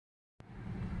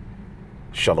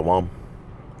Shalom.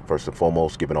 First and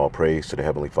foremost, giving all praise to the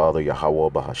Heavenly Father, Yahweh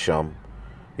Bahasham,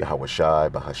 Yahweh Shai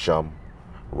Bahasham,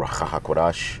 Racha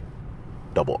HaKodash.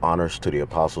 Double honors to the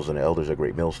apostles and the elders at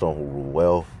Great Millstone who rule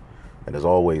well. And as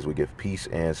always, we give peace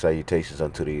and salutations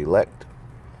unto the elect.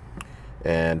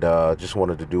 And just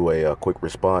wanted to do a quick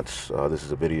response. This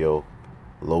is a video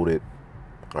loaded,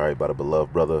 all right, by the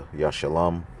beloved brother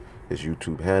Yashalam. His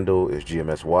YouTube handle is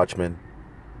GMS Watchman.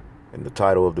 And the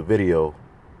title of the video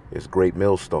is Great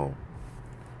Millstone.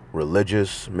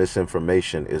 Religious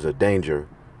misinformation is a danger.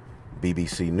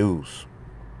 BBC News.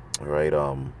 All right.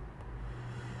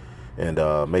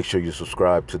 And make sure you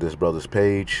subscribe to this brother's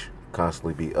page.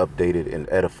 Constantly be updated and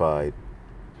edified.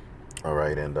 All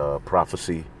right. And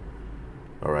prophecy.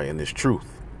 All right. And this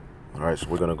truth. All right. So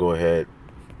we're going to go ahead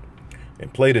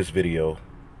and play this video.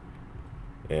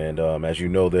 And as you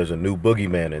know, there's a new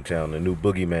boogeyman in town. The new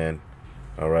boogeyman,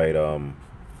 all right,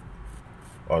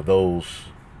 are those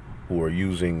who are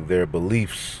using their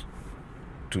beliefs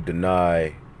to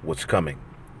deny what's coming.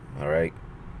 All right.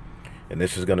 And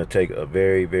this is going to take a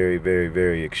very, very, very,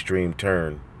 very extreme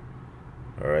turn.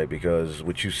 All right. Because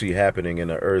what you see happening in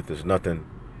the earth is nothing.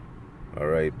 All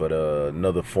right. But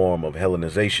another form of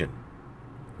Hellenization.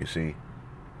 You see,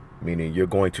 meaning you're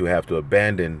going to have to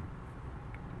abandon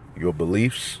your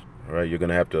beliefs. All right. You're going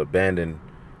to have to abandon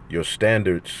your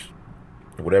standards,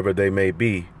 whatever they may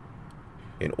be,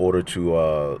 in order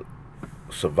to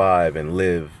survive and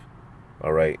live,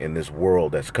 all right, in this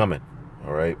world that's coming.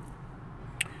 All right.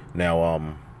 Now,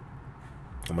 I'm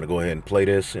going to go ahead and play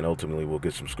this, and ultimately we'll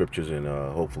get some scriptures, and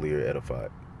hopefully you're edified.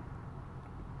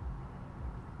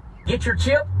 Get your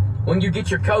chip when you get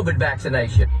your COVID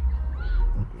vaccination.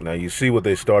 Now, you see what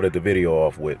they started the video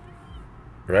off with,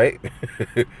 right?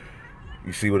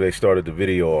 You see what they started the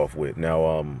video off with.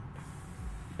 Now,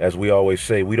 as we always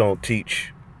say, we don't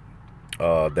teach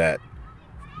that,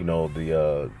 you know,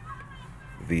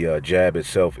 the jab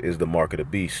itself is the mark of the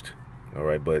beast. All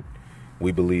right. But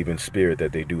we believe in spirit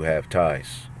that they do have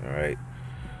ties. All right.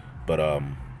 But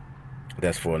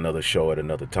that's for another show at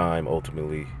another time.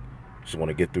 Ultimately, just want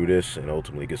to get through this and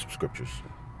ultimately get some scriptures.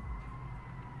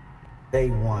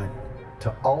 They want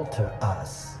to alter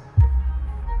us.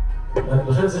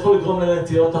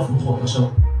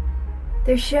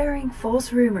 They're sharing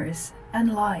false rumors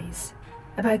and lies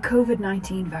about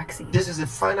COVID-19 vaccines. This is a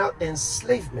final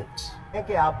enslavement. And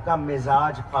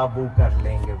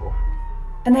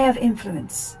they have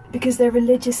influence because they're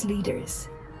religious leaders.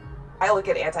 I look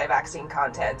at anti-vaccine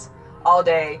content all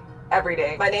day, every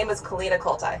day. My name is Kalina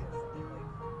Kultai.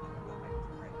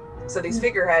 So these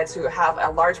figureheads who have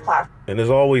a large platform. And there's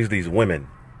always these women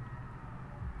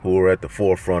who are at the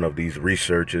forefront of these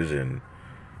researches and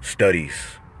studies,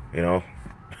 you know.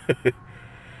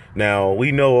 Now,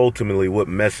 we know ultimately what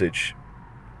message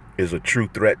is a true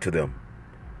threat to them.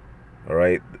 All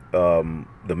right.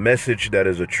 The message that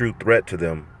is a true threat to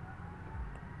them,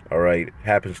 all right,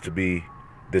 happens to be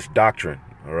this doctrine.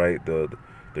 All right. The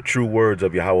true words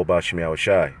of Yahweh Bashim Yahweh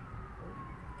Shai.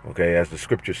 Okay. As the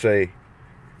scriptures say,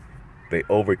 they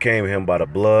overcame him by the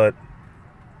blood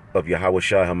of Yahweh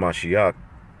Shai HaMashiach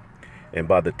and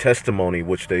by the testimony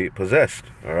which they possessed.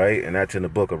 All right. And that's in the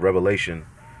book of Revelation,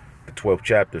 the 12th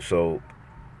chapter. So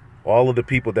all of the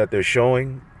people that they're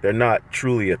showing, they're not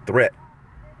truly a threat.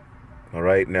 All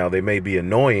right. Now, they may be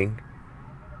annoying,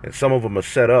 and some of them are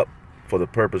set up for the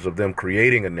purpose of them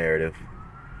creating a narrative.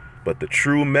 But the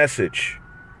true message,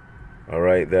 all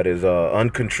right, that is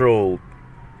uncontrolled,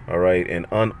 all right, and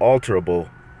unalterable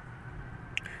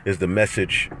is the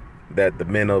message that the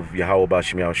men of Yahweh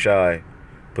Bashim Yahweh Shai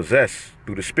possess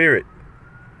through the Spirit.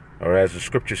 Or as the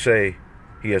scriptures say,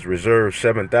 he has reserved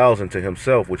 7,000 to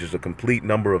himself, which is a complete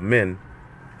number of men.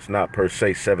 It's not per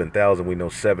se 7,000. We know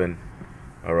 7,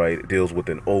 all right, it deals with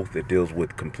an oath. It deals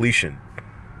with completion.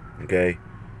 Okay.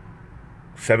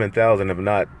 7,000 have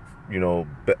not, you know,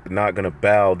 not going to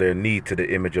bow their knee to the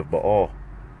image of Baal.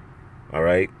 All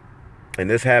right. And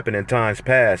this happened in times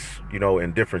past, you know,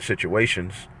 in different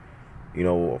situations. You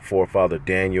know, forefather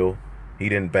Daniel, he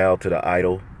didn't bow to the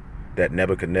idol that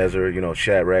Nebuchadnezzar, you know,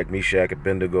 Shadrach, Meshach,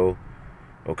 Abednego.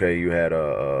 Okay, you had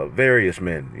various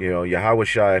men. You know, Yahweh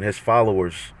Shai and his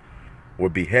followers were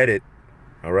beheaded,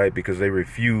 all right, because they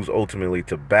refused ultimately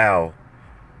to bow,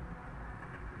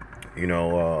 you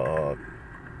know,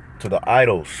 to the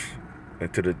idols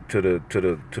and to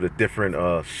the different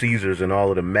Caesars and all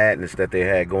of the madness that they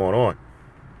had going on.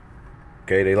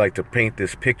 Okay, they like to paint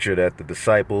this picture that the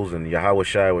disciples and Yahweh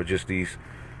Shai were just these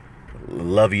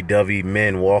lovey-dovey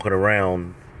men walking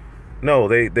around. No,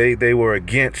 they were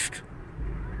against,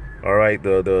 all right,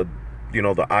 the you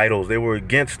know, the idols. They were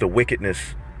against the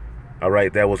wickedness all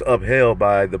right, that was upheld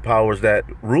by the powers that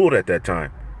ruled at that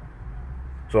time.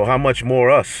 So how much more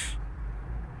us,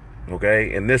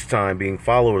 okay, in this time being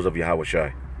followers of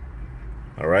Yahushua,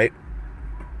 all right?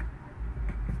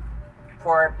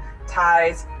 For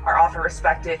ties are often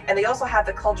respected, and they also have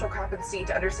the cultural competency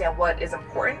to understand what is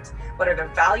important, what are the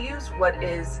values, what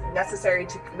is necessary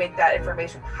to make that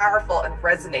information powerful and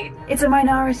resonate. It's a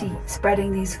minority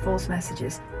spreading these false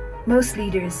messages. Most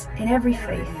leaders in every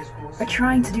faith are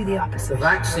trying to do the The opposite.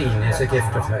 vaccine is a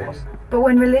gift of hope. But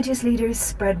when religious leaders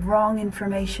spread wrong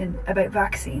information about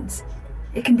vaccines,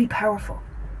 it can be powerful.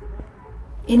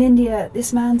 In India,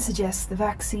 this man suggests the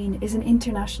vaccine is an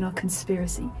international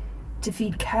conspiracy to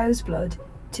feed cow's blood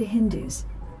to Hindus.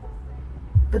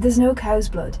 But there's no cow's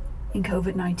blood in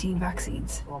COVID-19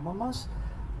 vaccines.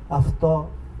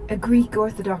 A Greek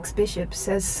Orthodox bishop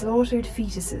says slaughtered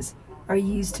fetuses are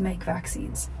used to make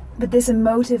vaccines. But this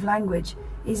emotive language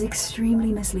is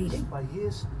extremely misleading.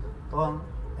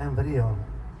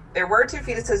 There were 2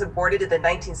 fetuses aborted in the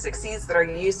 1960s that are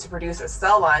used to produce a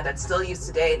cell line that's still used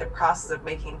today in the process of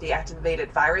making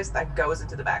deactivated virus that goes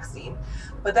into the vaccine.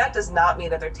 But that does not mean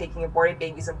that they're taking aborted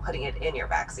babies and putting it in your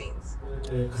vaccines.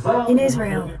 In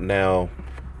Israel, Now,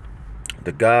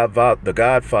 the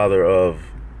godfather of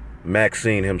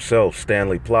Maxine himself,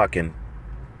 Stanley Plotkin,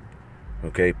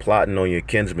 okay, plotting on your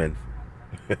kinsman,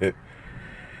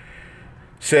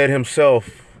 said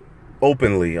himself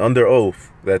openly, under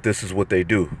oath, that this is what they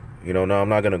do. You know, now I'm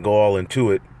not going to go all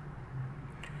into it,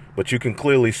 but you can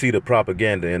clearly see the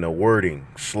propaganda in the wording.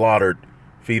 Slaughtered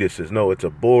fetuses. No, it's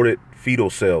aborted fetal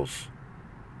cells.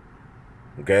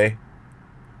 Okay?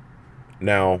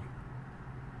 Now,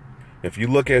 if you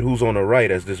look at who's on the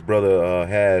right, as this brother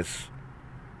has,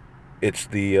 it's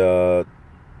the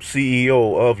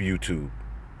CEO of YouTube.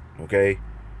 Okay?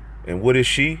 And what is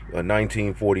she? A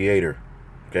 1948er.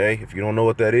 Okay? If you don't know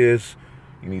what that is,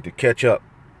 you need to catch up.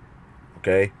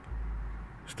 Okay?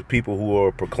 It's the people who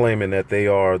are proclaiming that they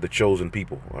are the chosen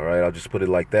people. All right? I'll just put it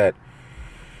like that.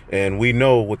 And we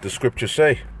know what the scriptures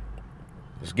say.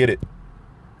 Let's get it.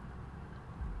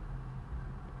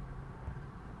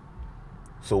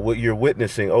 So what you're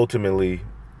witnessing ultimately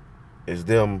is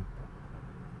them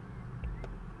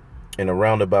in a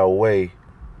roundabout way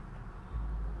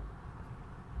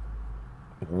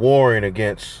warring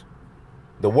against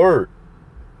the word,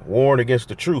 warring against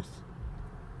the truth.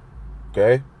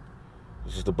 Okay?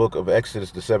 This is the book of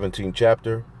Exodus, the 17th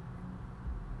chapter.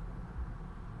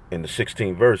 In the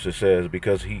 16th verse, it says,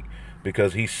 because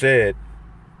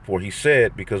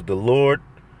the Lord,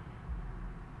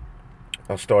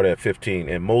 I'll start at 15.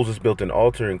 And Moses built an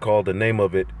altar and called the name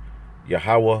of it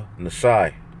Yahweh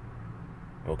Nisai.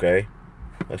 Okay?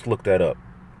 Let's look that up.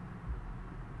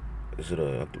 Is it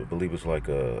I believe it's like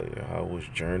a Yahweh's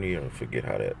journey, or I forget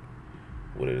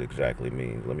what it exactly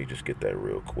means. Let me just get that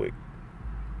real quick.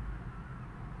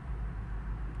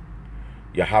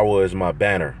 Yahweh is my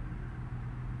banner.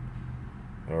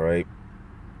 All right.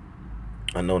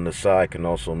 I know Nisai can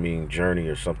also mean journey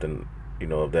or something, you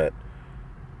know, of that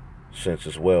sense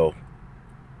as well.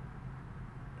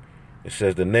 It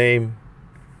says the name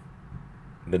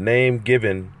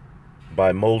given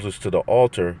by Moses to the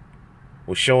altar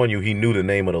was showing you he knew the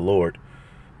name of the Lord.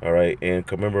 All right. In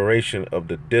commemoration of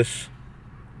the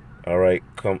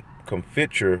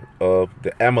comfiture of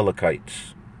the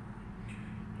Amalekites.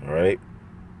 All right.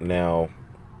 Now,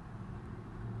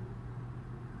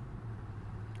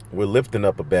 we're lifting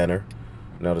up a banner.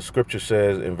 Now, the scripture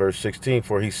says in verse 16,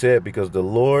 for he said, because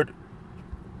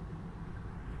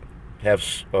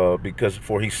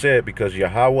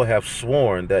Yahweh have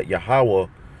sworn that Yahweh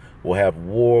will have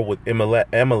war with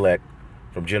Amalek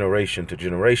from generation to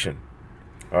generation.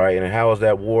 All right, and how is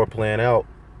that war playing out?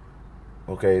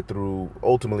 Okay, through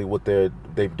ultimately what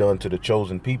they've done to the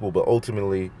chosen people, but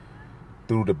ultimately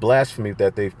through the blasphemy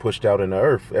that they've pushed out in the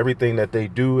earth. Everything that they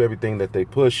do, everything that they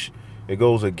push, it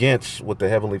goes against what the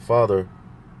Heavenly Father,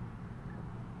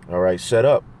 all right, set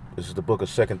up. This is the book of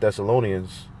 2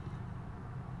 Thessalonians,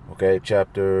 okay,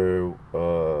 chapter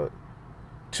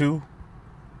 2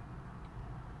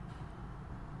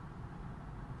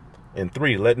 and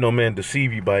 3. Let no man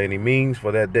deceive you by any means,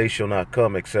 for that day shall not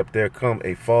come, except there come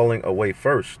a falling away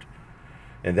first,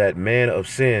 and that man of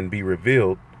sin be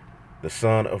revealed, the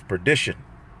son of perdition,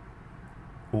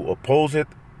 who opposeth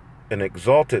and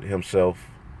exalteth himself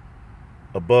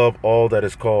above all that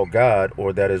is called God,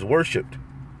 or that is worshipped,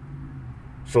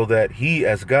 so that he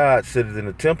as God sitteth in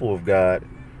the temple of God,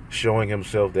 showing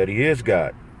himself that he is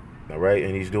God. All right,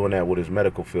 and he's doing that with his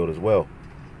medical field as well.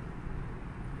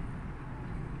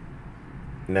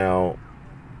 Now,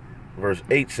 verse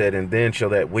 8 said, and then shall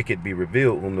that wicked be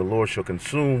revealed, whom the Lord shall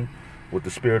consume with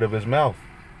the spirit of his mouth.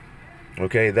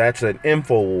 Okay, that's an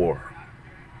info war.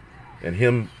 And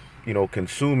him,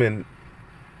 consuming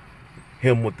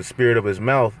him with the spirit of his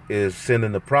mouth is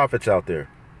sending the prophets out there.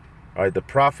 All right, the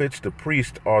prophets, the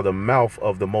priests are the mouth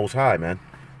of the Most High, man.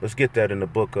 Let's get that in the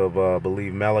book of, I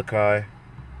believe, Malachi.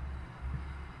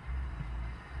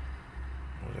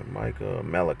 Was it Micah?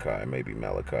 Malachi, maybe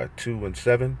Malachi 2 and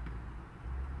 7.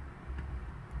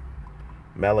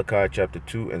 Malachi chapter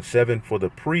 2 and 7. For the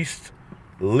priest's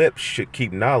lips should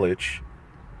keep knowledge,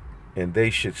 and they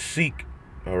should seek,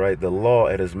 all right, the law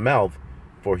at his mouth,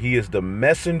 for he is the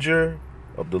messenger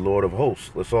of the Lord of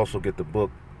hosts. Let's also get the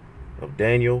book of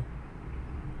Daniel.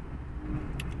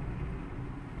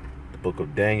 The book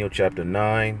of Daniel chapter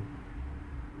 9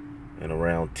 and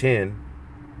around 10.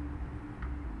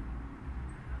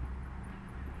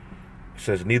 It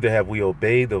says, neither have we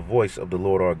obeyed the voice of the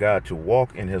Lord our God to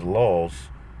walk in his laws,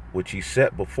 which he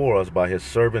set before us by his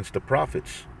servants the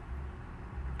prophets.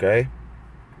 Okay?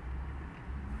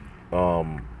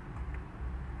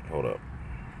 Hold up.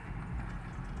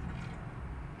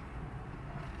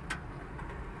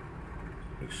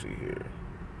 Let's see here.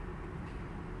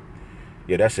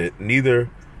 Yeah, that's it. Neither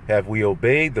have we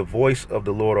obeyed the voice of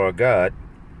the Lord our God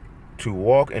to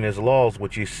walk in his laws,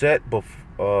 which he set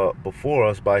before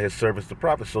us by his servants the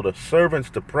prophets. So the servants,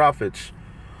 the prophets,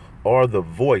 are the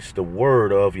voice, the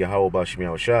word of Yahweh B'Shem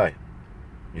Yahushai.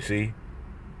 You see?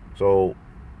 So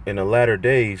in the latter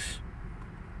days,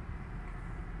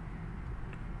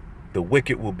 the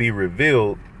wicked will be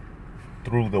revealed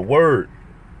through the word.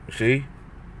 You see?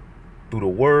 Through the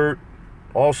word,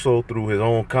 also through his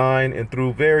own kind, and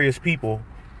through various people.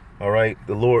 All right?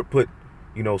 The Lord put,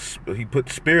 he put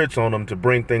spirits on them to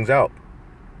bring things out.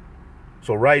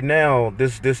 So right now,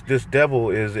 this devil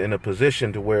is in a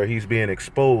position to where he's being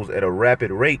exposed at a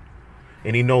rapid rate,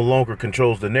 and he no longer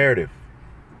controls the narrative.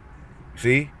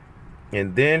 See?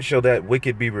 And then shall that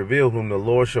wicked be revealed, whom the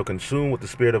Lord shall consume with the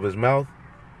spirit of his mouth,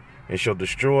 and shall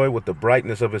destroy with the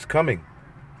brightness of his coming.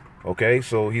 Okay,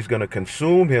 so he's going to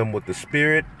consume him with the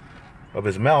spirit of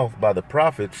his mouth by the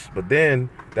prophets, but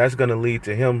then that's going to lead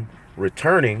to him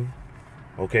returning,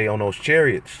 okay, on those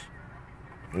chariots.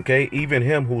 Okay, even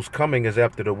him whose coming is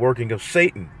after the working of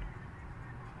Satan.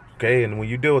 Okay, and when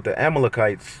you deal with the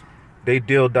Amalekites, they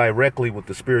deal directly with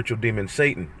the spiritual demon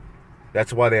Satan.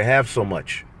 That's why they have so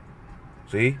much.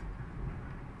 See?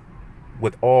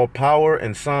 With all power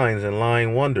and signs and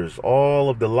lying wonders, all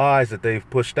of the lies that they've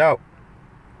pushed out,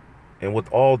 and with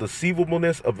all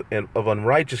deceivableness of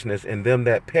unrighteousness in them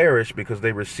that perish, because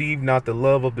they receive not the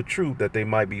love of the truth, that they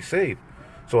might be saved.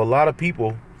 So a lot of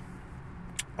people,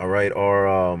 all right,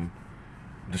 are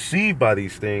deceived by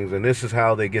these things, and this is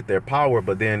how they get their power.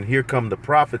 But then here come the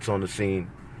prophets on the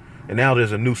scene, and now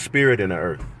there's a new spirit in the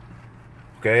earth.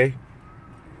 Okay?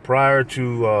 Prior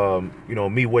to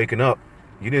me waking up,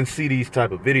 you didn't see these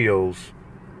type of videos,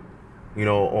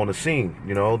 on the scene.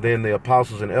 Then the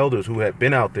apostles and elders who had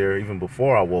been out there even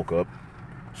before I woke up.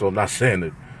 So I'm not saying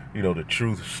that, the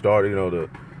truth started,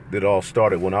 that it all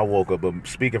started when I woke up. But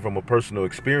speaking from a personal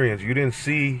experience, you didn't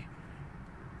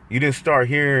start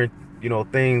hearing,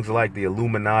 things like the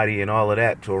Illuminati and all of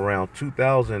that till around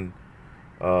 2000,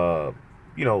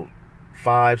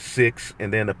 5, 6,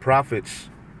 and then the prophets,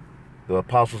 the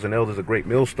apostles and elders of Great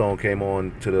Millstone came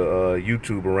on to the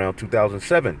YouTube around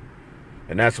 2007.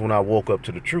 And that's when I woke up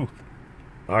to the truth.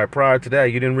 All right, prior to that,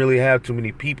 you didn't really have too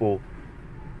many people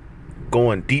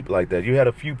going deep like that. You had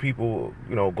a few people,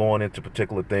 going into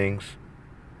particular things,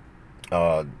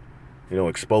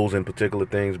 exposing particular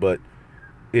things, but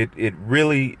it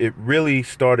really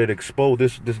started exposed.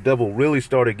 This devil really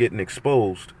started getting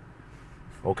exposed,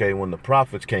 okay, when the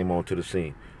prophets came onto the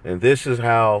scene. And this is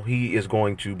how he is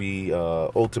going to be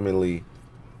ultimately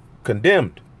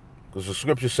condemned. Because the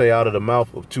scriptures say, out of the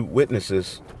mouth of two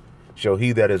witnesses shall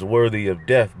he that is worthy of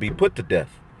death be put to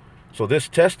death. So this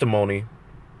testimony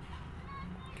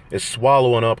is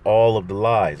swallowing up all of the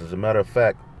lies. As a matter of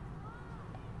fact,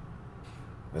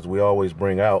 as we always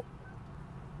bring out,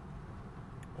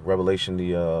 Revelation,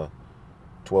 the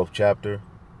 12th chapter.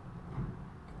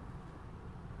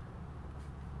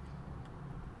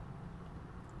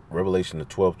 Revelation, the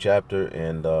 12th chapter,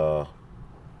 and the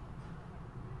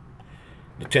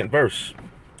 10th verse.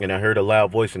 And I heard a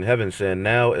loud voice in heaven saying,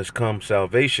 now is come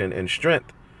salvation and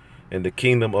strength in the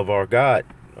kingdom of our God,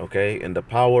 okay, and the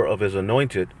power of his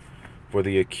anointed. For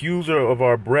the accuser of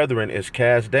our brethren is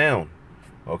cast down.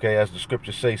 Okay, as the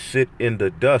scriptures say, sit in the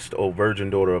dust, O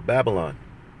virgin daughter of Babylon.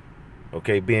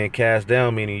 Okay, being cast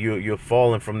down, meaning you're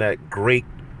fallen from that great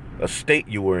estate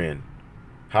you were in.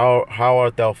 How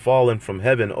art thou fallen from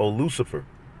heaven, O Lucifer?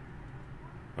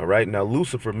 All right. Now,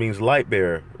 Lucifer means light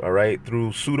bearer. All right.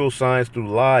 Through pseudoscience, through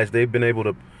lies, they've been able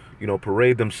to,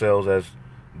 parade themselves as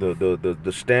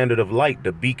the standard of light,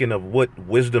 the beacon of what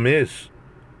wisdom is.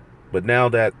 But now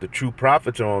that the true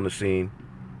prophets are on the scene,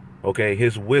 okay,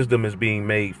 his wisdom is being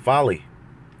made folly.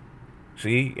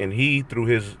 See, and he, through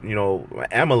his,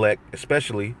 Amalek,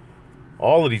 especially,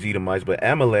 all of these Edomites, but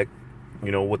Amalek,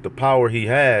 with the power he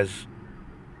has,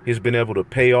 he's been able to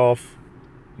pay off,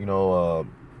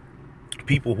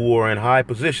 people who are in high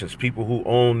positions, people who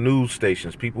own news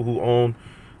stations, people who own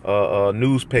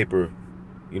newspaper,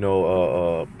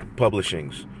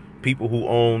 publishings, people who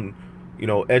own,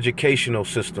 educational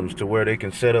systems to where they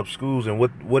can set up schools. And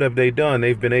what have they done?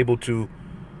 They've been able to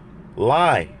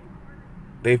lie.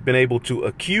 They've been able to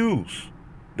accuse.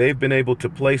 They've been able to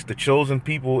place the chosen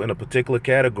people in a particular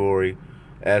category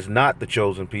as not the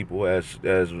chosen people, as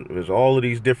all of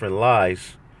these different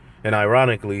lies. And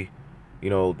ironically,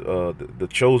 the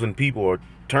chosen people are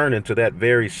turned into that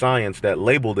very science that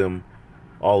label them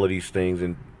all of these things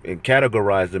and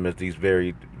categorize them as these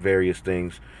various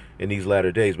things in these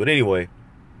latter days. But anyway,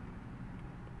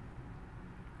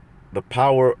 the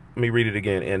power, let me read it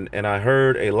again. And I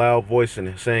heard a loud voice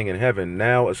saying in heaven,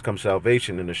 now has come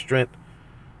salvation and the strength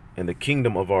and the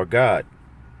kingdom of our God.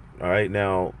 All right.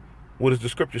 Now, what does the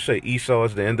scripture say? Esau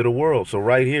is the end of the world. So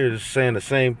right here is saying the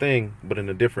same thing, but in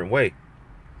a different way.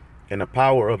 And the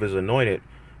power of his anointed,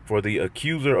 for the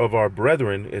accuser of our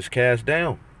brethren is cast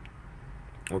down.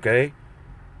 Okay.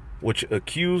 Which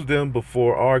accused them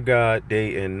before our God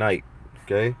day and night.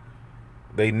 Okay.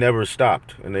 They never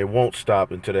stopped, and they won't stop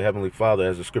until the Heavenly Father,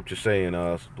 as the scripture saying,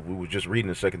 we were just reading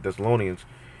in 2 Thessalonians,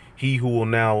 he who will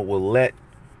let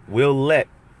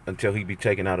until he be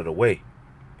taken out of the way.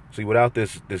 See, without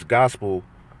this gospel,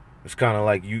 it's kind of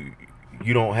like you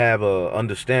don't have a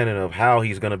understanding of how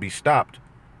he's going to be stopped.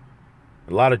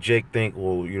 A lot of Jake think,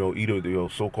 well, either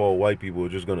so-called white people are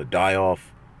just going to die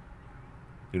off,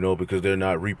 because they're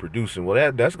not reproducing.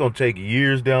 Well, that's going to take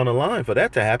years down the line for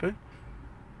that to happen.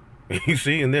 You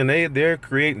see, and then they're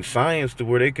creating science to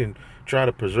where they can try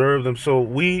to preserve them. So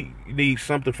we need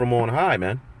something from on high,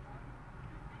 man,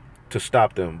 to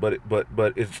stop them. But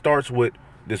it starts with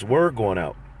this word going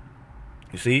out.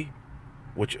 You see,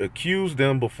 which accused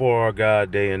them before our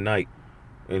God day and night.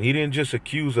 And he didn't just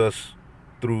accuse us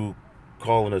through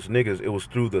calling us niggas. It was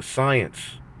through the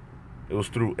science. It was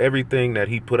through everything that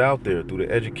he put out there, through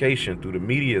the education, through the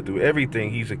media, through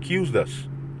everything. He's accused us.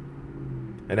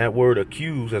 And that word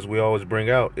accuse, as we always bring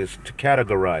out, is to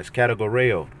categorize,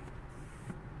 categoreo.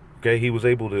 Okay, he was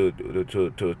able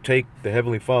to take the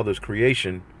Heavenly Father's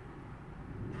creation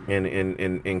and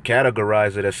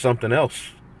categorize it as something else,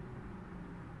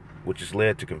 which has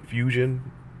led to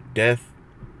confusion, death.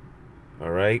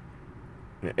 All right,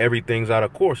 and everything's out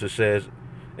of course. It says,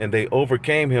 and they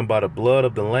overcame him by the blood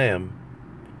of the Lamb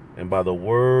and by the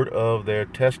word of their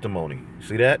testimony.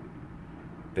 See that?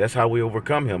 That's how we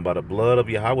overcome him, by the blood of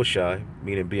Yahushua,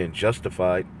 meaning being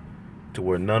justified, to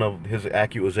where none of his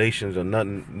accusations or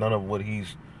none of what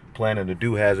he's planning to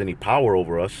do has any power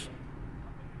over us.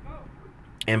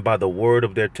 And by the word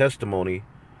of their testimony,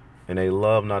 and they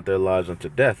love not their lives unto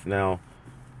death. Now,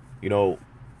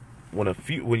 when a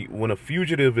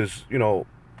fugitive is,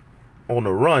 on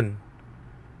the run,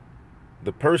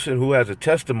 the person who has a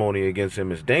testimony against him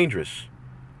is dangerous.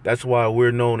 That's why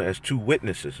we're known as two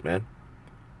witnesses, man.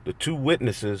 The two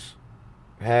witnesses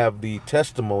have the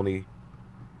testimony,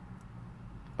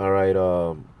 all right,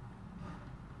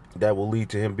 that will lead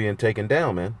to him being taken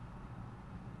down, man.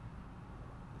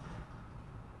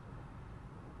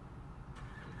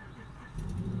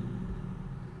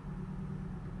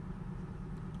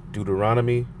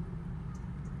 Deuteronomy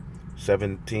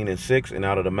 17:6, and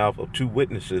out of the mouth of two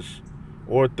witnesses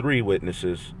or three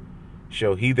witnesses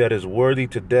shall he that is worthy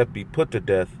to death be put to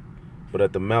death, but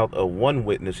at the mouth of one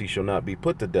witness he shall not be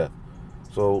put to death.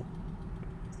 So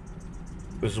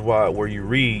this is why where you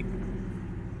read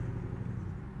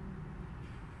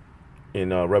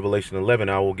in Revelation 11,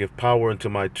 I will give power unto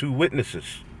my two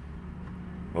witnesses.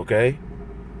 Okay?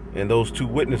 And those two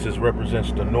witnesses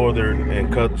represents the northern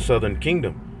and southern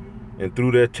kingdom. And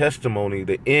through their testimony,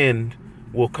 the end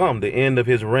will come. The end of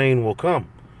his reign will come.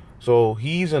 So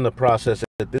he's in the process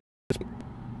at this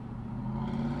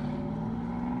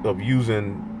of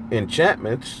using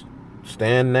enchantments.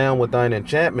 Stand down with thine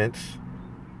enchantments.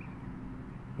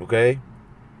 Okay?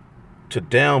 To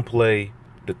downplay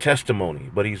the testimony.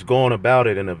 But he's going about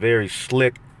it in a very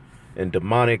slick and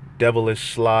demonic,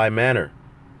 devilish, sly manner.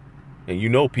 And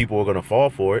people are going to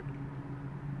fall for it.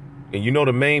 And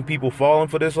the main people falling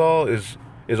for this all is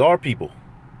our people.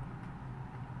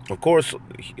 Of course,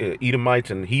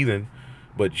 Edomites and heathen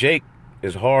But Jake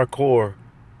is hardcore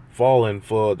falling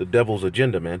for the devil's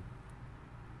agenda, man.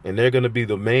 And they're going to be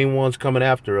the main ones coming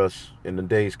after us in the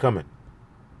days coming.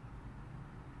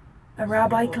 A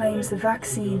rabbi claims the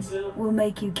vaccine will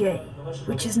make you gay,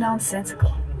 which is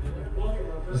nonsensical.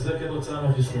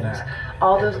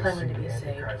 All those claiming to be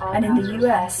saved. And in the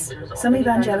US, some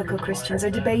evangelical Christians are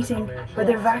debating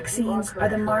whether vaccines are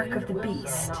the mark of the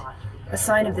beast, a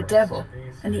sign of the devil,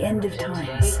 and the end of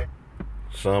times.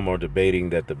 Some are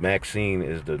debating that the vaccine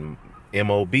is the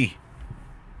MOB.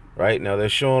 Right? Now they're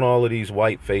showing all of these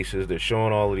white faces, they're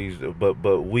showing all of these,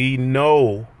 but we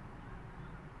know.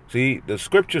 See, the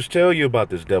scriptures tell you about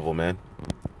this devil, man.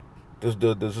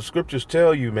 The scriptures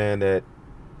tell you, man, that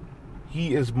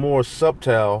he is more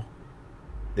subtle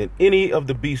than any of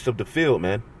the beasts of the field,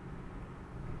 man.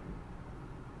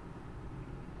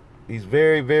 He's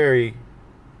very, very,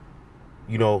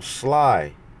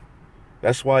 sly.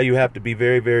 That's why you have to be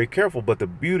very, very careful. But the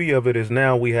beauty of it is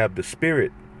now we have the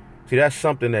spirit. See, that's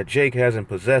something that Jake hasn't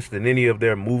possessed in any of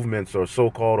their movements or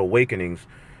so-called awakenings,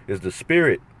 is the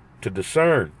spirit to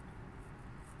discern.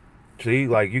 See,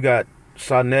 like you got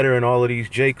Sonnetter and all of these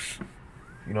Jakes,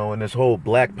 in this whole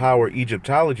black power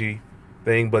Egyptology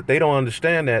thing, but they don't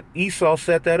understand that Esau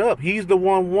set that up. He's the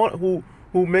one who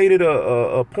made it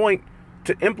a point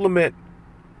to implement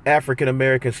African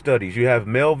American studies. You have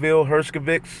Melville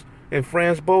Herskovitz and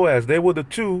Franz Boas. They were the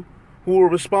two who were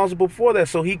responsible for that.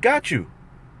 So he got you.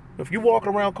 If you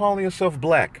walking around calling yourself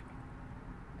black,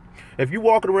 if you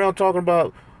walking around talking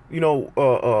about, we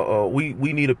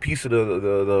need a piece of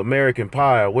the American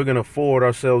pie, we're gonna afford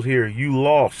ourselves here, you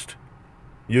lost.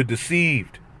 You're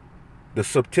deceived. The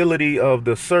subtlety of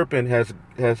the serpent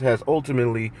has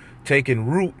ultimately taken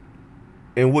root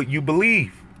in what you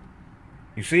believe.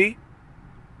 You see?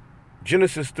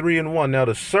 Genesis 3:1. Now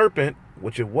the serpent,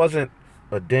 which it wasn't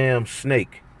a damn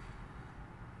snake,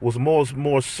 was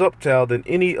more subtle than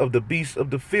any of the beasts of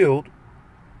the field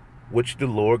which the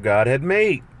Lord God had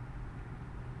made.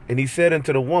 And he said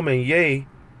unto the woman, Yea,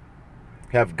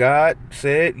 have God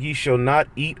said, ye shall not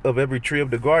eat of every tree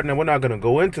of the garden? Now we're not going to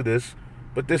go into this,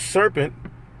 but this serpent,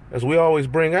 as we always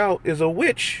bring out, is a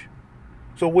witch.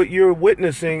 So what you're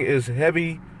witnessing is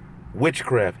heavy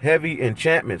witchcraft, heavy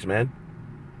enchantments, man.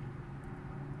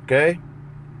 Okay?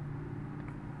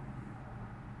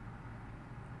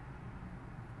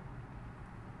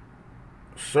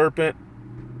 Serpent.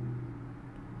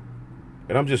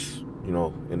 And I'm just,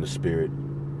 in the spirit.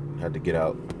 Had to get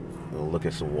out and look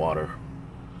at some water.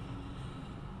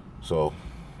 So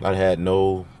I had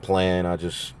no plan. I'm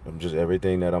just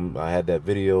everything that I had that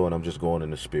video, and I'm just going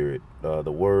in the spirit.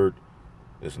 The word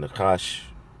is Nakash.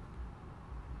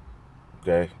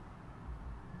 Okay.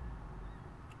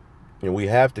 And we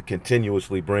have to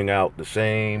continuously bring out the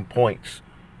same points,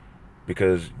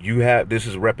 because this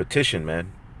is repetition,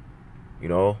 man.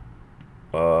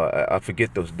 I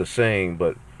forget the saying,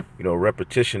 but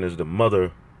repetition is the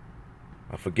mother.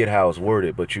 I forget how it's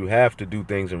worded, but you have to do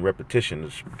things in repetition.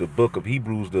 The book of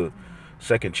Hebrews, the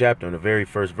 2nd chapter, and the very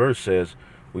first verse says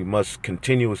we must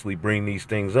continuously bring these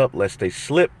things up lest they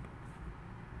slip,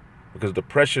 because the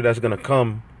pressure that's going to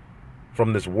come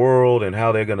from this world and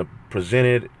how they're going to present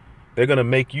it, they're going to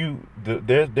make you,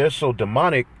 they're so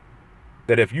demonic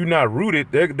that if you're not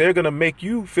rooted, they're going to make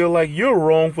you feel like you're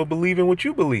wrong for believing what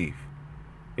you believe.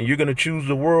 And you're going to choose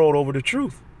the world over the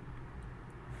truth.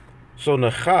 So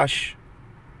Nachash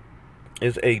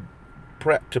is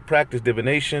to practice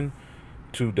divination,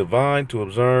 to divine, to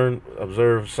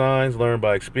observe signs, learn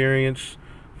by experience,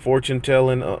 fortune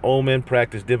telling, omen,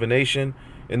 practice divination.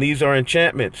 And these are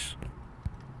enchantments.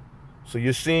 So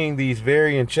you're seeing these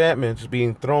very enchantments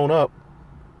being thrown up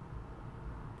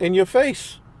in your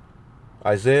face.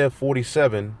 Isaiah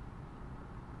 47.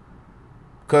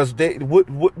 Because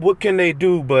what can they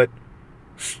do? But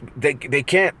they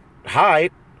can't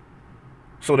hide.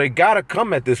 So they gotta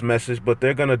come at this message, but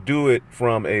they're gonna do it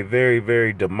from a very,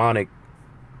 very demonic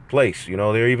place.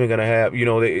 They're even gonna have,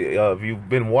 if you've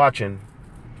been watching,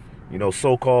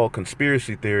 so-called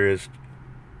conspiracy theorists,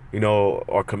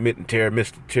 are committing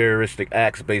terroristic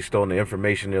acts based on the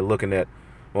information they're looking at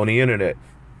on the internet.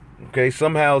 Okay,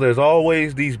 somehow there's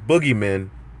always these boogeymen.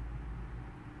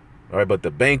 All right, but the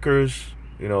bankers,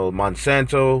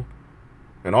 Monsanto,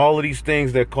 and all of these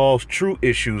things that cause true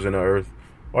issues in the earth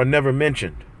are never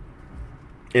mentioned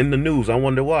in the news. I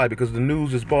wonder why. Because the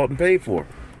news is bought and paid for,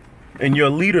 and your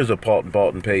leaders are bought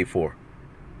and paid for.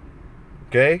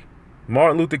 Okay,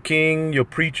 Martin Luther King, your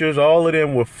preachers, all of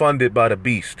them were funded by the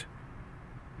beast.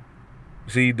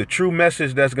 See, the true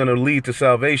message that's going to lead to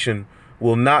salvation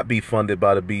will not be funded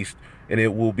by the beast, and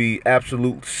it will be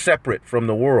absolute separate from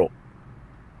the world.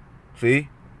 See?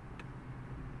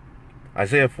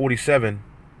 Isaiah 47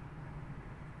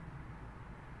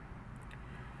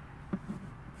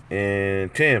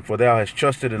 and 10. For thou hast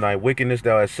trusted in thy wickedness,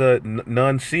 thou hast said,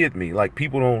 none seeth me. Like,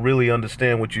 people don't really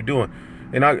understand what you're doing.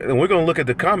 And we're going to look at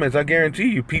the comments. I guarantee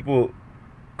you people,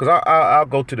 because I'll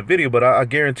go to the video, but I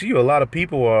guarantee you a lot of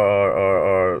people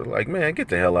are like, man, get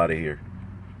the hell out of here.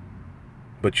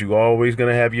 But you always going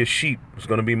to have your sheep. It's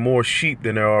going to be more sheep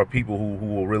than there are people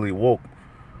who are really woke.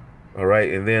 All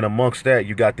right. And then amongst that,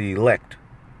 you got the elect.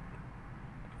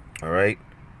 All right.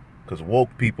 Because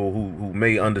woke people who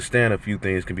may understand a few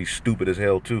things can be stupid as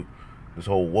hell too. This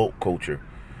whole woke culture.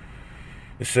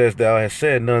 It says, thou hast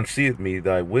said, none seeth me.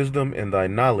 Thy wisdom and thy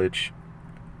knowledge,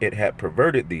 it hath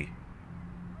perverted thee.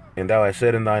 And thou hast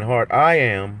said in thine heart, I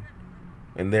am,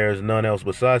 and there is none else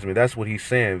besides me. That's what he's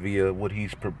saying via what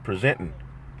he's presenting.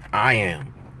 I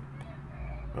am.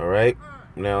 All right.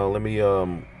 Now let me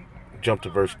jump to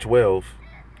verse 12,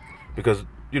 because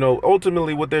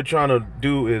ultimately what they're trying to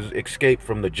do is escape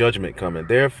from the judgment coming.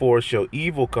 Therefore shall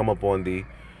evil come upon thee,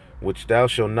 which thou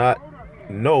shalt not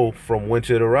know from whence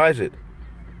it ariseth,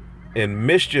 and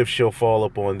mischief shall fall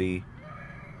upon thee,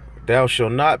 thou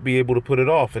shalt not be able to put it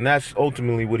off. And that's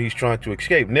ultimately what he's trying to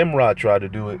escape. Nimrod tried to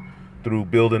do it through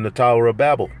building the Tower of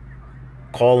Babel,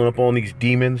 calling upon these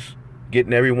demons,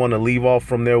 getting everyone to leave off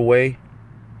from their way,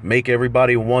 make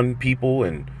everybody one people,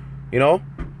 and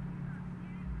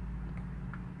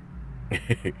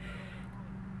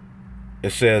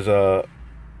it says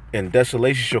and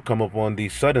desolation shall come upon thee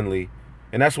suddenly.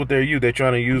 And that's what they're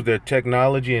trying to use their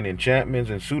technology and enchantments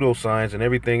and pseudoscience and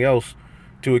everything else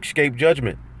to escape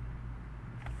judgment.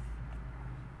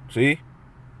 See?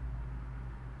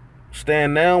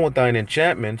 Stand now with thine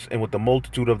enchantments and with the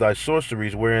multitude of thy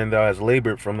sorceries wherein thou hast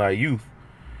labored from thy youth.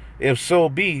 If so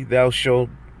be, thou shalt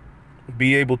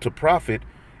be able to profit.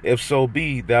 If so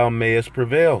be, thou mayest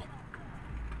prevail.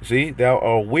 See, thou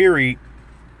art wearied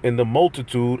in the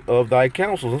multitude of thy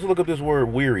counsels. Let's look up this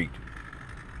word wearied.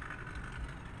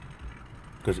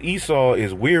 Because Esau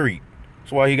is wearied.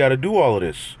 That's why he got to do all of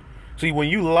this. See, when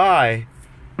you lie,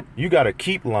 you got to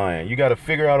keep lying. You got to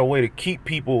figure out a way to keep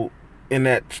people in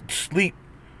that sleep.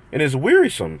 And it's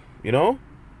wearisome, The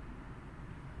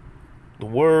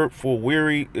word for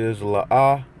weary is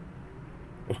la'ah.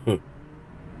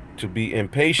 To be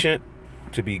impatient,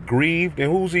 to be grieved.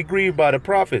 And who's he grieved by? The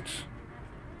prophets.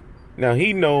 Now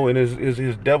he know in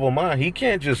his devil mind, he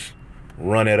can't just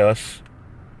run at us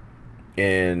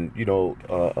and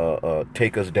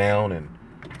take us down. And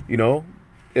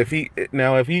if the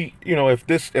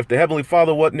Heavenly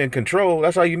Father wasn't in control,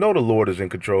 that's how the Lord is in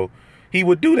control. He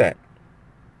would do that.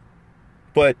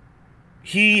 But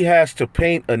he has to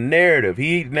paint a narrative.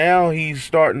 He's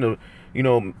starting to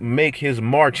make his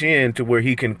march in to where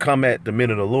he can come at the men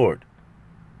of the Lord.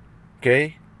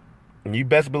 Okay? And you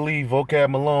best believe Vocab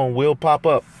Malone will pop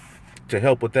up to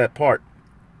help with that part.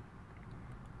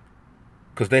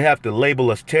 Because they have to label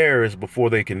us terrorists before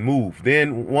they can move.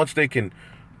 Then once they can,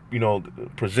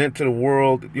 present to the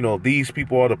world, these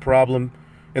people are the problem.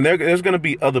 And there's going to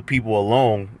be other people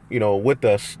along, with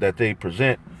us that they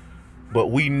present. But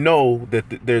we know that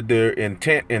their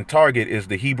intent and target is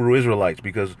the Hebrew Israelites.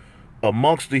 Because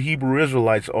amongst the Hebrew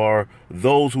Israelites are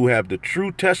those who have the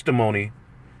true testimony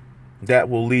that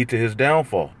will lead to his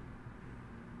downfall.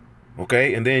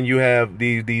 Okay, and then you have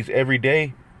these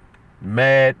everyday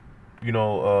mad,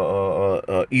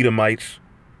 Edomites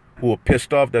who are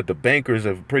pissed off that the bankers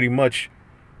have pretty much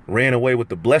ran away with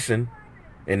the blessing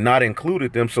and not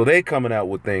included them, so they coming out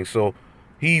with things. So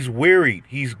he's wearied,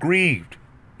 he's grieved,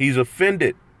 he's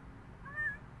offended.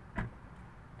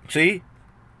 See?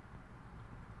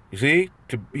 You see?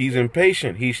 He's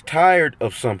impatient, he's tired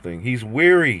of something, he's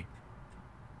weary.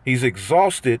 He's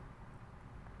exhausted,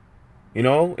 and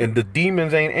the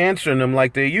demons ain't answering them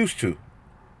like they used to.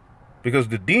 Because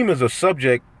the demons are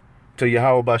subject to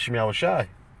Yahweh Bashim Yahushai.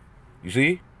 You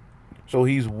see? So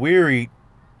he's wearied,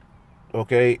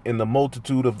 okay, in the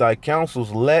multitude of thy counsels.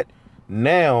 Let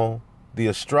now the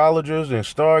astrologers and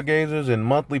stargazers and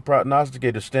monthly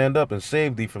prognosticators stand up and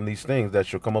save thee from these things that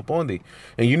shall come upon thee.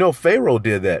 And Pharaoh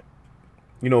did that.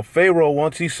 Pharaoh,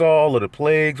 once he saw all of the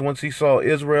plagues, once he saw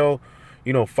Israel,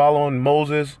 following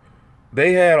Moses,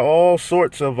 they had all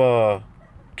sorts of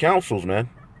counsels,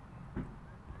 man.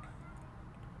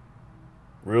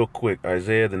 Real quick,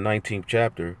 Isaiah, the 19th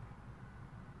chapter.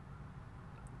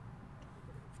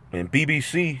 And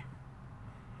BBC,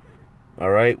 all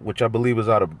right, which I believe is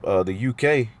out of the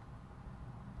UK,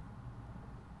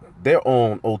 they're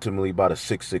owned ultimately by the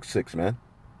 666, man.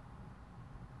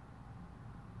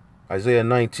 Isaiah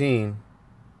 19.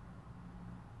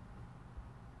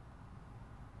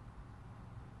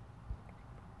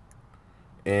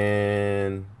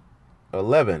 And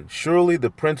 11. Surely the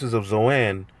princes of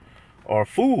Zoan are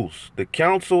fools. The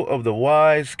counsel of the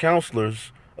wise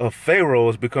counselors of Pharaoh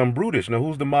has become brutish. Now,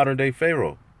 who's the modern day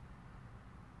Pharaoh?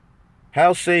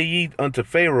 How say ye unto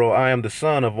Pharaoh, I am the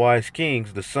son of wise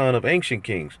kings, the son of ancient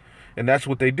kings? And that's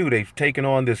what they do. They've taken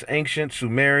on this ancient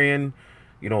Sumerian,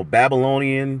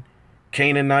 Babylonian,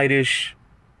 Canaanitish,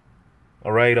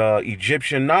 all right,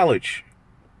 Egyptian knowledge.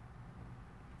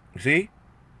 You see?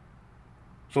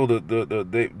 So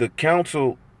the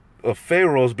council of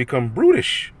Pharaoh has become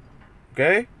brutish.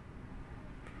 Okay?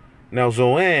 Now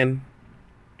Zoan,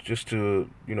 just to,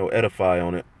 edify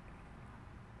on it.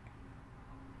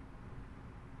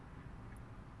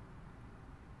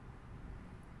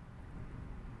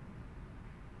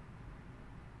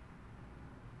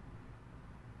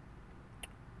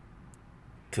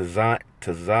 To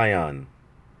Zion.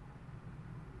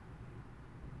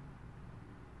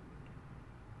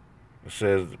 It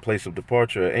says the place of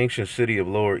departure, an ancient city of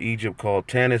Lower Egypt called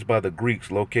Tanis by the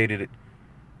Greeks, located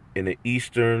in the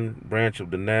eastern branch of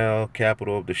the Nile,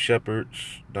 capital of the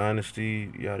Shepherds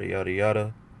dynasty, yada, yada,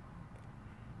 yada.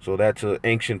 So that's an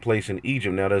ancient place in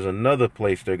Egypt. Now there's another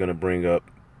place they're going to bring up.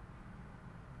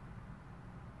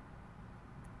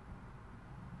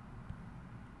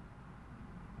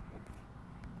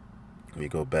 Let me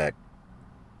go back.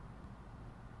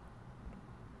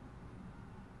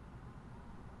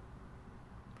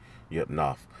 Yep,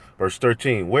 Noph. Verse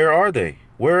 13. Where are they?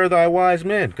 Where are thy wise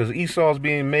men? Because Esau's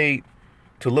being made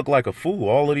to look like a fool.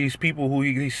 All of these people who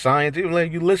these scientists,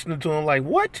 you listening to them like,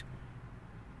 what?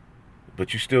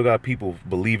 But you still got people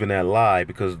believing that lie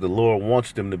because the Lord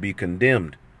wants them to be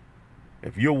condemned.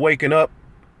 If you're waking up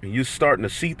and you're starting to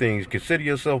see things, consider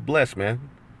yourself blessed, man.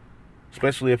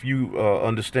 Especially if you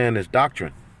understand this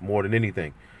doctrine more than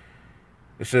anything.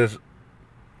 It says,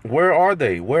 where are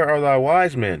they? Where are thy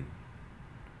wise men?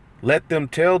 Let them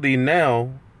tell thee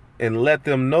now, and let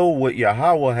them know what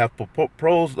Yahweh hath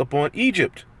proposed upon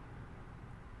Egypt.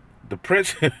 The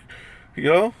prince,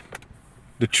 the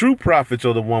true prophets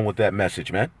are the one with that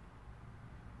message, man.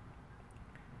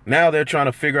 Now they're trying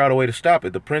to figure out a way to stop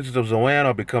it. The princes of Zoan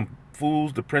are become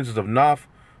fools. The princes of Noph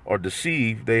are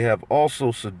deceived. They have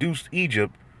also seduced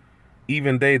Egypt,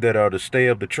 even they that are the stay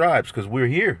of the tribes, because we're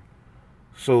here.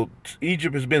 So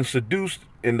Egypt has been seduced,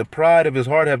 and the pride of his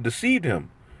heart have deceived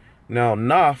him. Now,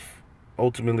 Noph,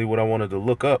 ultimately what I wanted to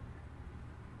look up,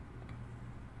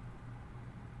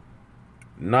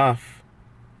 Noph,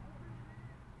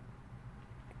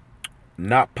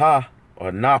 Napa,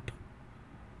 or Nop,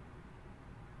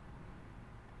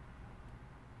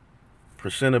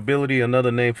 presentability,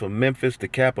 another name for Memphis, the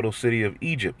capital city of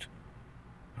Egypt.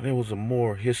 There was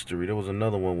more history. There was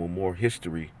another one with more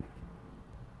history.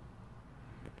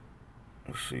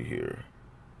 Let's see here.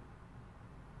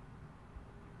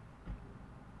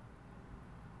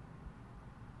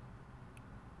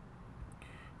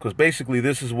 Because basically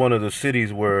this is one of the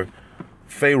cities where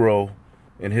Pharaoh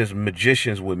and his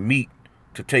magicians would meet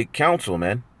to take counsel,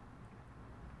 man.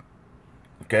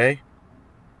 Okay?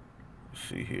 Let's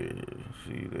see here.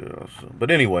 See there also.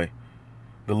 But anyway,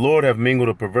 the Lord have mingled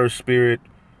a perverse spirit,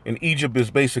 and Egypt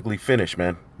is basically finished,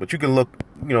 man. But you can look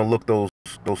those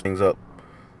things up.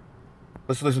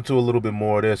 Let's listen to a little bit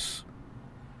more of this,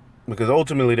 because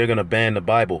ultimately they're going to ban the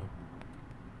Bible.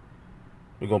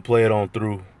 We're going to play it on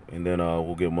through, and then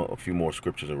we'll give them a few more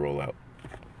scriptures to roll out.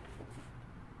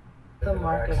 The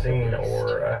market Vaccine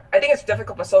or I think it's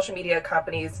difficult for social media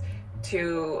companies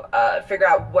to figure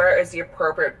out where is the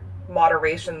appropriate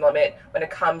moderation limit when it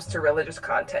comes to religious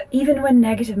content. Even when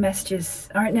negative messages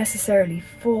aren't necessarily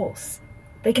false,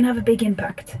 they can have a big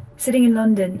impact. Sitting in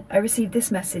London, I received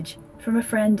this message from a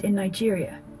friend in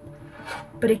Nigeria.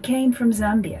 But it came from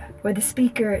Zambia, where the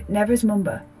speaker, Nevers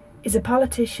Mumba, is a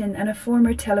politician and a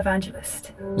former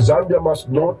televangelist. Zambia must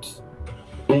not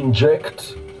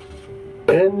inject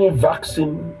any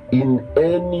vaccine in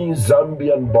any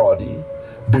Zambian body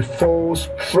before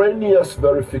strenuous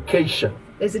verification.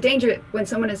 There's a danger when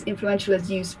someone as influential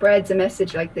as you spreads a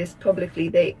message like this publicly,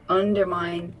 they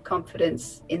undermine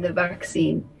confidence in the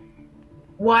vaccine.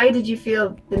 Why did you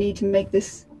feel the need to make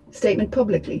this statement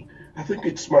publicly? I think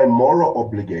it's my moral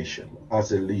obligation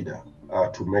as a leader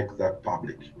to make that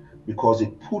public, because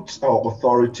it puts our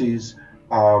authorities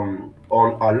on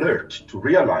alert to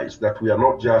realize that we are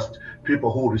not just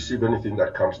people who receive anything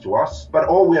that comes to us, but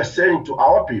all we are saying to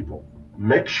our people,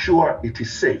 make sure it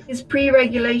is safe. Is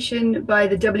pre-regulation by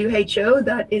the WHO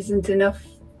that isn't enough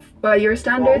by your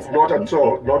standards? No, not at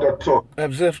all, not at all.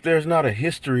 As if there's not a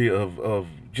history of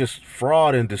just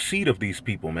fraud and deceit of these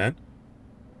people, man.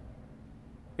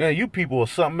 Yeah, you people are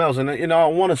something else. And, I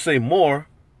want to say more,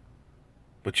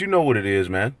 But you know what it is,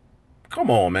 man. Come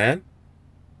on, man.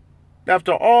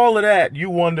 After all of that, you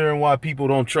wondering why people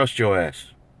don't trust your ass.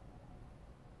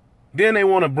 Then they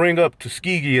want to bring up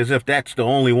Tuskegee as if that's the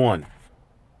only one.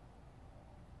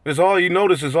 That's all you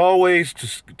notice is always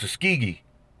Tuskegee.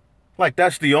 Like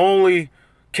that's the only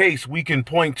case we can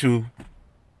point to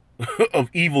of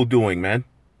evil doing, man.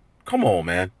 Come on,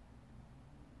 man.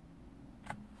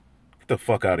 Get the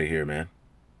fuck out of here, man.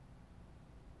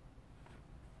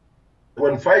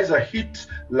 When Pfizer hit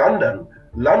London,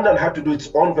 London had to do its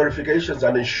own verifications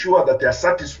and ensure that they are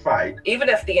satisfied. Even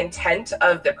if the intent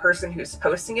of the person who's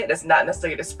posting it is not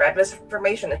necessarily to spread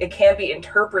misinformation, it can be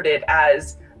interpreted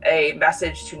as a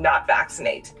message to not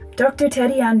vaccinate. Dr.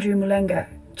 Teddy Andrew Mulenga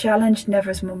challenged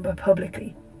Nevers Mumba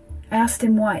publicly. I asked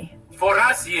him why. For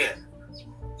us here,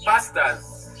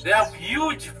 pastors, they have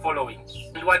huge followings.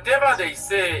 And whatever they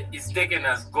say is taken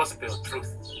as gospel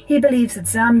truth. He believes that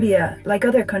Zambia, like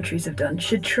other countries have done,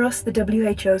 should trust the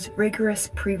WHO's rigorous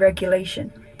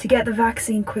pre-regulation to get the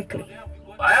vaccine quickly.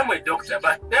 I am a doctor,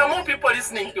 but there are more people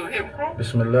listening to him.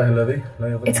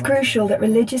 It's crucial that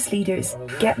religious leaders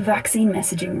get vaccine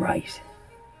messaging right.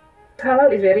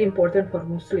 Halal is very important for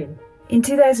Muslims. In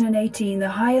 2018, the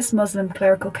highest Muslim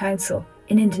clerical council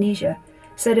in Indonesia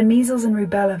said a measles and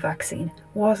rubella vaccine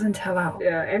wasn't halal.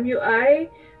 MUI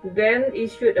then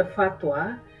issued a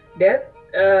fatwa that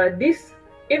this,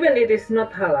 even it is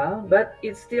not halal, but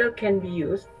it still can be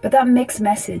used. But that mixed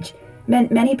message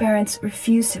meant many parents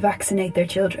refused to vaccinate their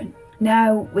children.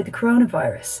 Now, with the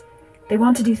coronavirus, they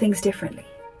want to do things differently.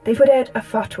 They put out a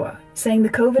fatwa saying the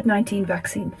COVID-19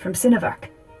 vaccine from Sinovac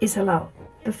is halal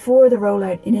before the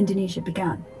rollout in Indonesia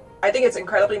began. I think it's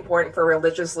incredibly important for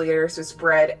religious leaders to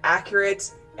spread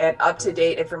accurate and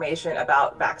up-to-date information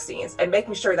about vaccines and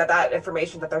making sure that that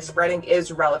information that they're spreading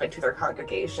is relevant to their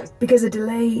congregations. Because a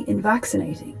delay in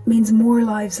vaccinating means more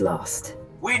lives lost.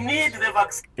 We need the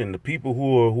vaccine. And the people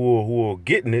who are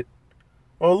getting it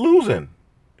are losing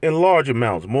in large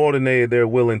amounts, more than they're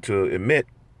willing to admit.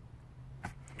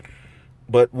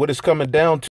 But what it's coming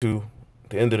down to,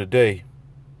 at the end of the day,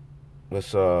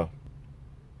 let's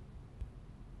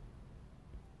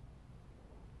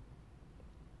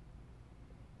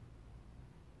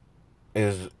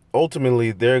is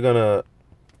ultimately they're gonna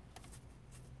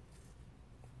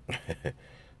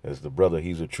as the brother,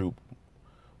 he's a troop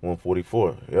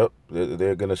 144. Yep,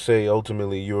 they're gonna say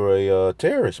ultimately you're a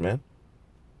terrorist, man,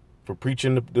 for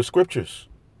preaching the scriptures.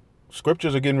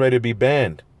 Scriptures are getting ready to be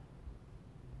banned.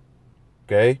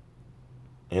 Okay,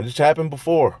 and it's happened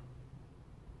before.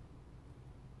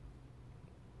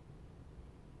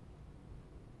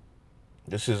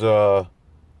 This is at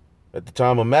the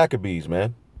time of Maccabees,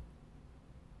 man.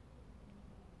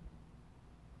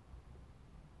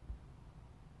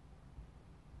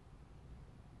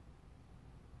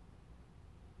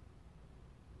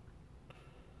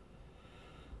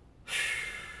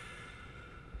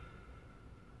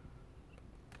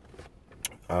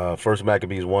 First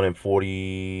Maccabees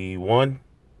 1:41.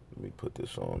 Let me put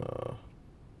this on.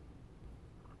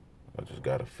 I just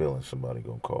got a feeling somebody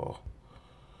gonna call.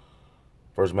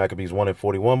 First Maccabees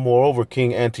 1:41. Moreover,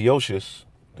 King Antiochus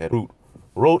that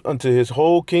wrote unto his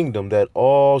whole kingdom that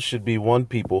all should be one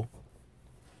people.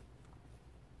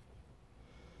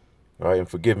 All right, and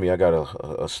forgive me, I got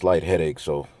a slight headache,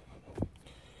 so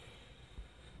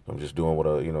I'm just doing what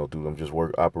I do. I'm just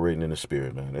operating in the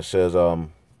spirit, man. It says,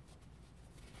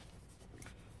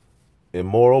 and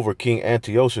moreover, King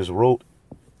Antiochus wrote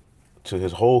to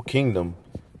his whole kingdom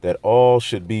that all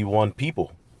should be one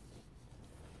people,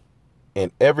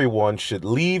 and everyone should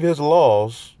leave his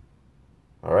laws.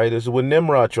 All right, this is what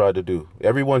Nimrod tried to do.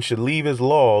 Everyone should leave his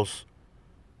laws.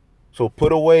 So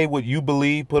put away what you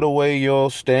believe, put away your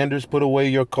standards, put away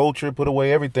your culture, put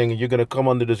away everything, and you're going to come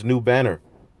under this new banner.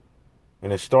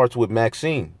 And it starts with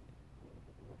Maxine.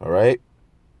 All right?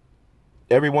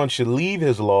 Everyone should leave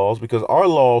his laws because our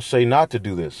laws say not to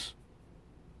do this.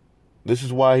 This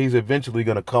is why he's eventually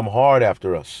going to come hard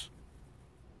after us.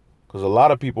 Because a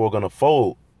lot of people are going to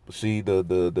fold. See,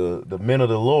 the men of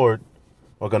the Lord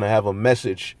are going to have a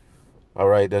message, all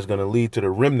right, that's going to lead to the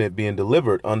remnant being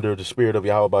delivered under the spirit of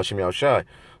Yahweh Bashim Yahushai.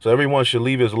 So everyone should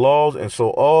leave his laws, and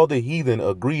so all the heathen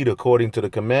agreed according to the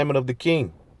commandment of the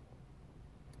king.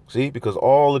 See, because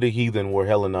all of the heathen were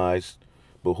Hellenized,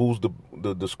 but who's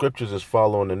the scriptures is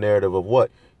following the narrative of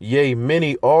what? Yea,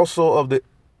 many also of the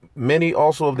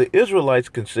Israelites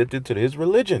consented to his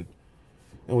religion.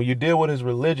 And when you deal with his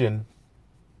religion,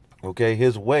 okay,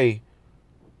 his way,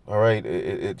 all right,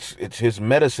 it's his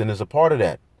medicine is a part of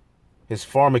that. His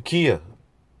pharmakia.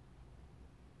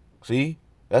 See,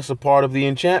 that's a part of the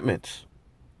enchantments.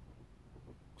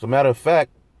 As a matter of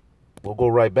fact, we'll go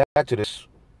right back to this.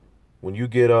 When you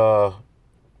get let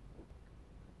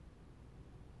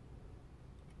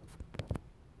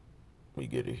me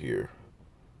get it here.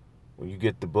 When you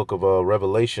get the book of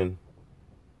Revelation,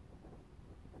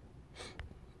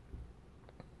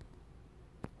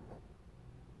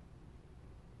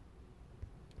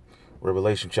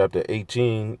 Revelation chapter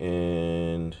 18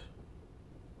 and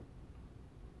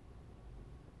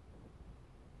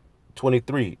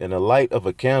 23, and the light of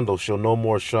a candle shall no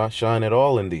more shine at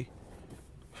all in thee.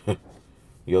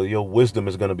 Your wisdom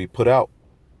is going to be put out.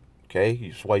 Okay,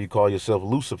 that's why you call yourself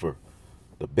Lucifer,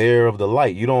 the bearer of the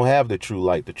light. You don't have the true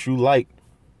light. The true light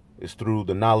is through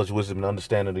the knowledge, wisdom, and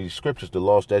understanding of these scriptures, the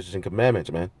law, statutes, and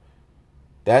commandments, man.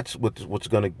 That's what's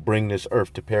going to bring this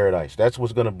earth to paradise. That's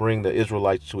what's going to bring the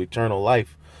Israelites to eternal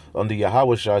life under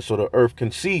Yahushua, so the earth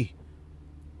can see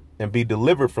and be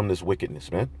delivered from this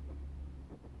wickedness, man.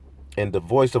 And the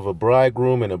voice of a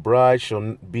bridegroom and a bride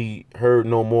shall be heard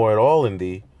no more at all in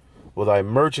thee, for thy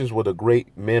merchants were the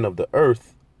great men of the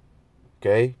earth.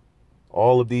 Okay,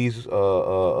 all of these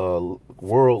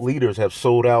world leaders have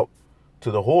sold out to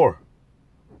the whore.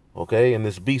 Okay, in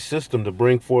this beast system to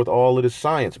bring forth all of this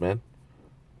science, man.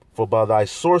 For by thy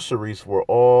sorceries were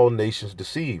all nations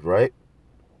deceived, right?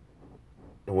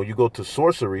 And when you go to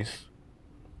sorceries,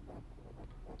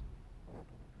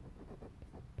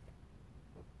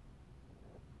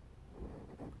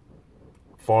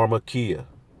 pharmakia,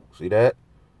 see that?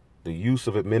 The use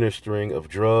of administering of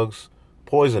drugs,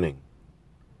 poisoning.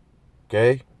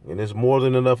 Okay? And there's more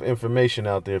than enough information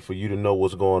out there for you to know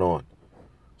what's going on.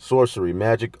 Sorcery,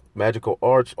 magical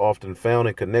arts often found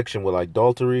in connection with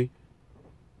adultery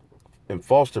and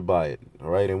fostered by it. All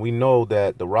right? And we know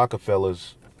that the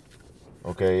Rockefellers,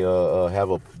 okay,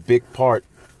 have a big part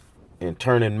in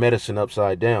turning medicine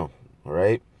upside down. All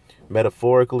right?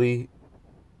 Metaphorically,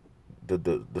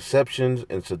 the deceptions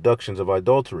and seductions of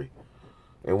adultery.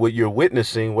 And what you're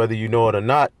witnessing, whether you know it or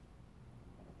not,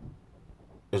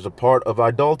 is a part of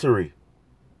adultery.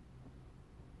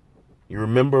 You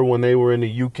remember when they were in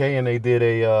the UK and they did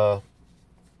a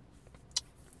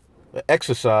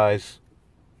exercise,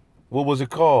 what was it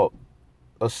called?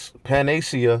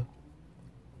 Panacea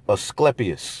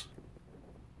Asclepius.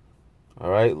 All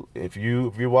right, if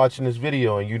you're watching this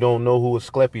video and you don't know who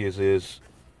Asclepius is,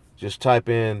 just type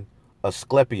in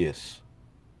Asclepius.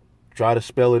 Try to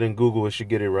spell it in Google, it should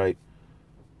get it right.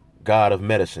 God of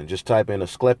medicine. Just type in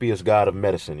Asclepius, God of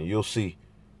medicine, and you'll see.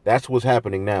 That's what's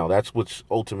happening now. That's what's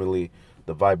ultimately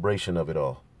the vibration of it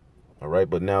all. All right,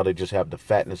 but now they just have the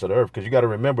fatness of the earth. Because you got to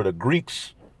remember, the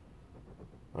Greeks,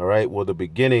 all right, were the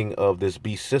beginning of this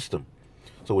beast system.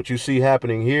 So what you see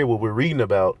happening here, what we're reading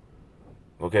about,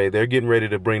 okay, they're getting ready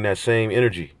to bring that same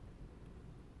energy.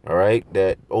 All right,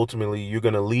 that ultimately you're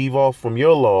going to leave off from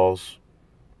your laws,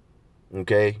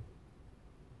 okay,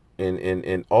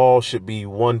 and all should be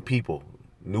one people,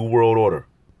 new world order.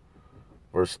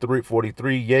 Verse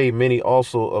 343, yea, many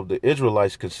also of the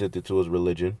Israelites consented to his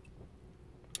religion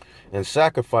and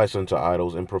sacrifice unto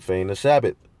idols and profane the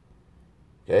Sabbath.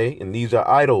 Okay, and these are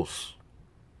idols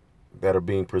that are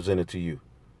being presented to you.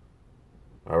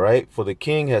 All right, for the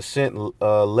king has sent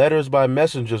letters by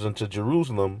messengers unto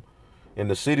Jerusalem and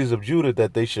the cities of Judah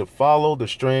that they should follow the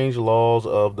strange laws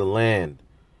of the land.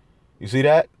 You see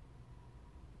that?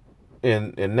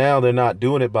 And now they're not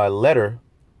doing it by letter.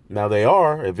 Now they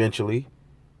are eventually.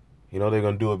 You know, they're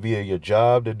going to do it via your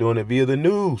job. They're doing it via the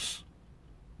news.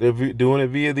 They're doing it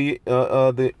via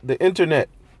the internet.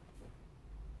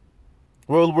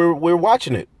 We're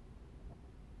watching it.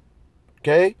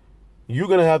 Okay? You're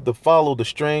going to have to follow the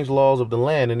strange laws of the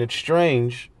land. And it's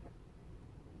strange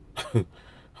to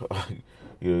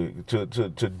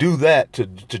do that, to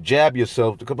jab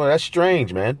yourself. Come on, that's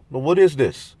strange, man. But what is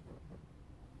this?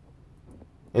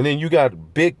 And then you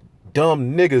got big,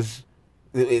 dumb niggas.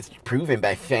 It's proven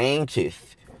by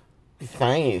scientists.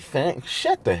 Science.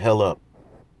 Shut the hell up.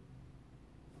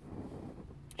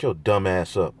 Get your dumb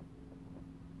ass up.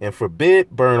 And forbid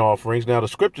burnt offerings. Now, the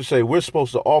scriptures say we're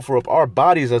supposed to offer up our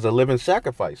bodies as a living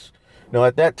sacrifice. Now,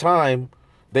 at that time,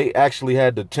 they actually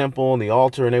had the temple and the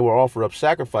altar, and they were offer up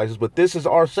sacrifices. But this is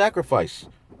our sacrifice.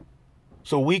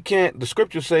 So we can't, the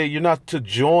scriptures say you're not to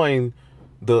join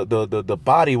the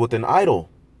body with an idol.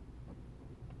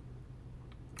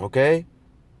 Okay?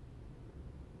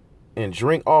 And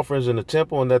drink offerings in the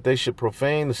temple, and that they should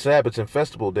profane the Sabbaths and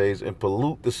festival days and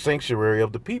pollute the sanctuary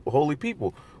of the people, holy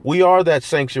people. We are that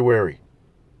sanctuary.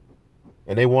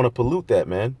 And they want to pollute that,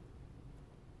 man.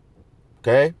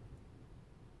 Okay?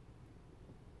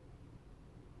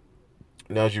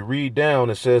 Now, as you read down,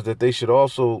 it says that they should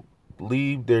also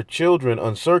leave their children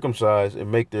uncircumcised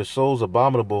and make their souls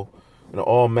abominable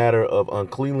all matter of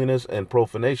uncleanliness and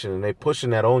profanation. And they pushing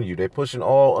that on you. They pushing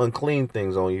all unclean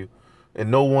things on you, and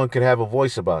no one can have a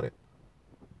voice about it.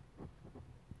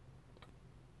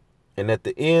 And at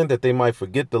the end, that they might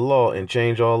forget the law and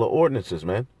change all the ordinances,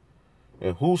 man.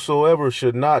 And whosoever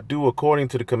should not do according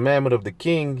to the commandment of the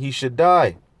king, he should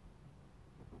die.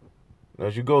 Now,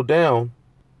 as you go down,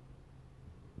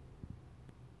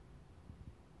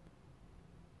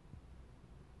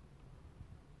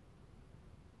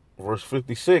 verse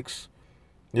 56,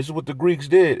 this is what the Greeks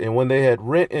did. And when they had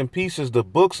rent in pieces the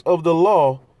books of the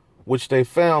law, which they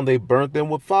found, they burnt them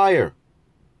with fire.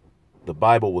 The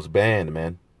Bible was banned,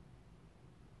 man.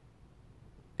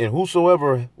 And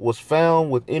whosoever was found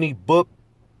with any book,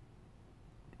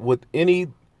 the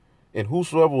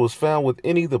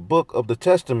book of the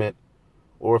testament,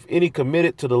 or if any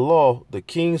committed to the law, the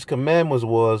king's commandment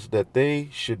was that they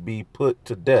should be put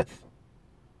to death.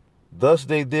 Thus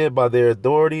they did by their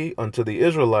authority unto the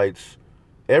Israelites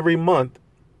every month,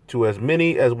 to as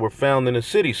many as were found in the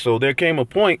city. So there came a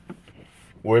point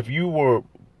where if you were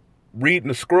reading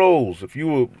the scrolls, if you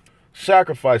were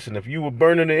sacrificing, if you were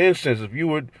burning the incense, if you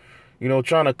were,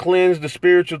 trying to cleanse the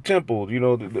spiritual temple,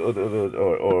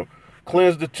 or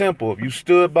cleanse the temple, if you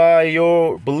stood by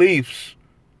your beliefs,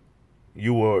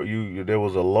 there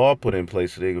was a law put in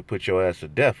place so they could put your ass to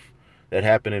death. That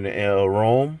happened in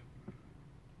Rome.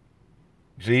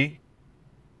 See,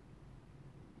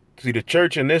 the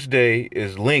church in this day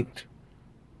is linked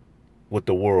with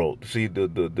the world. See,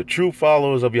 the true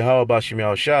followers of Yahweh Bashim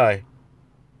Yahushai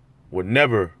were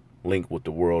never linked with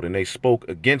the world, and they spoke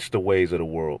against the ways of the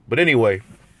world. But anyway,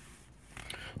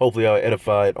 hopefully I'll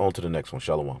edify it. On to the next one.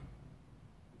 Shalom.